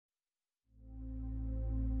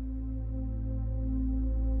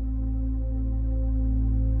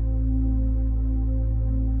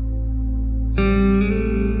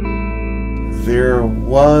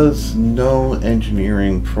was no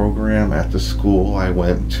engineering program at the school I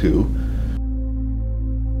went to.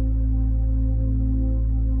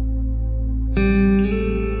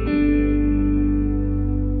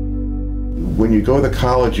 When you go to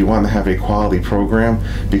college, you want to have a quality program,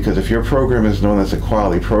 because if your program is known as a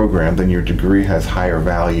quality program, then your degree has higher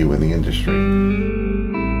value in the industry.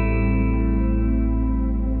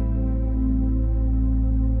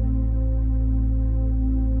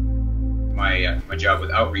 My job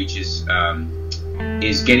with Outreach is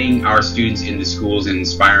getting our students into schools and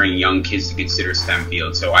inspiring young kids to consider STEM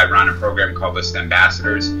fields. So I run a program called the STEM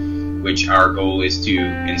Ambassadors, which our goal is to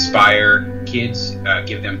inspire kids,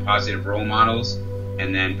 give them positive role models,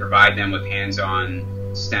 and then provide them with hands-on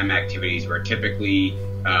STEM activities where typically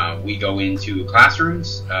we go into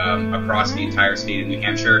classrooms across the entire state of New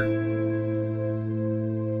Hampshire.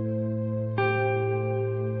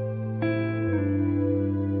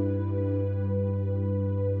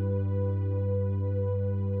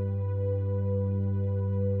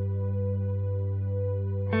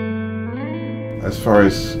 As far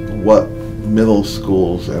as what middle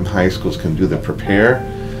schools and high schools can do to prepare,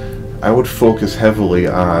 I would focus heavily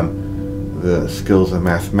on the skills in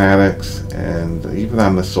mathematics and even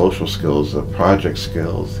on the social skills, the project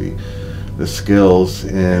skills, the skills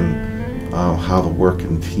in how to work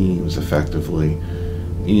in teams effectively.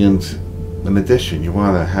 And in addition, you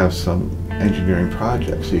want to have some engineering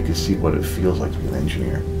projects so you can see what it feels like to be an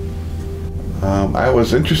engineer. I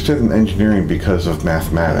was interested in engineering because of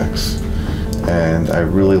mathematics, and I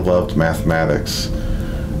really loved mathematics.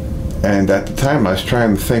 And at the time I was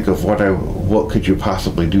trying to think of what could you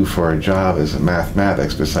possibly do for a job as a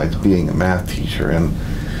mathematics besides being a math teacher, and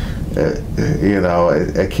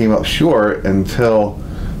it came up short until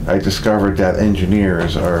I discovered that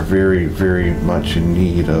engineers are very, very much in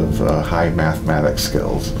need of high mathematics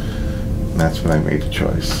skills. And that's when I made the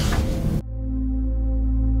choice.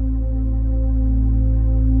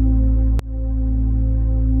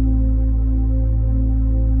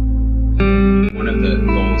 One of the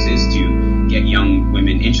goals is to get young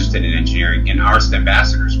women interested in engineering. In our STEM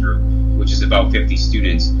Ambassadors group, which is about 50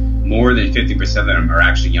 students, more than 50% of them are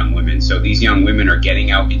actually young women. So these young women are getting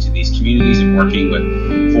out into these communities and working with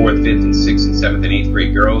 4th, 5th, and 6th, and 7th, and 8th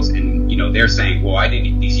grade girls. And they're saying, well,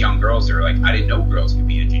 these young girls are like, I didn't know girls could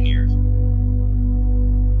be engineers.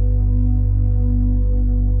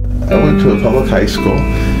 I went to a public high school,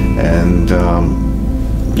 and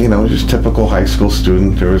just typical high school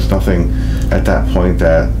student. There was nothing at that point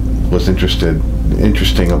that was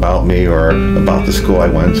interesting about me or about the school I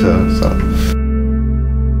went to. So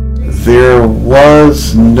there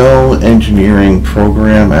was no engineering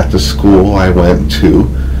program at the school I went to.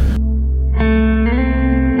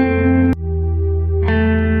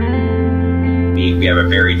 We have a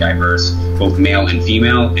very diverse, both male and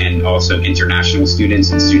female, and also international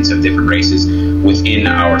students and students of different races within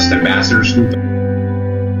our STEM Ambassadors group.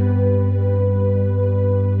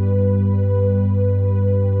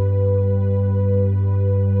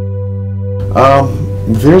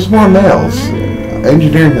 There's more males.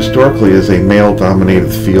 Engineering historically is a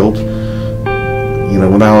male-dominated field.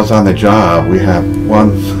 When I was on the job, we had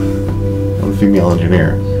one female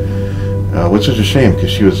engineer, which was a shame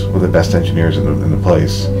because she was one of the best engineers in the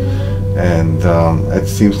place, and it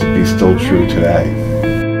seems to be still true today.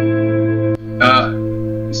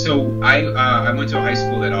 So I went to a high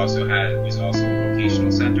school that was also a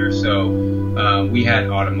vocational center. So we had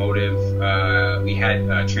automotive, we had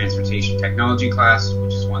a transportation technology class,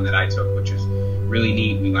 which is one that I took, which was really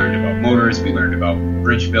neat. We learned about motors, we learned about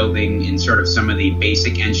bridge building, and sort of some of the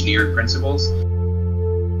basic engineering principles.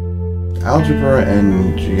 Algebra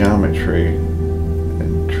and geometry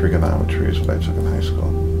and trigonometry is what I took in high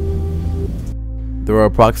school. There are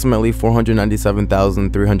approximately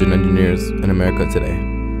 497,300 engineers in America today.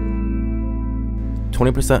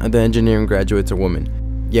 20% of the engineering graduates are women,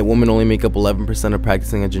 yet women only make up 11% of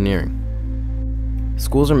practicing engineering.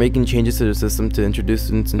 Schools are making changes to their system to introduce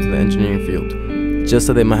students into the engineering field, just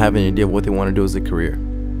so they might have an idea of what they want to do as a career.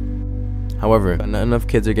 However, not enough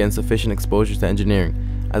kids are getting sufficient exposure to engineering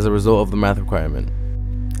as a result of the math requirement.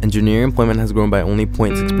 Engineering employment has grown by only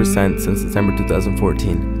 0.6% since December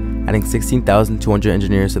 2014, adding 16,200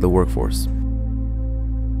 engineers to the workforce.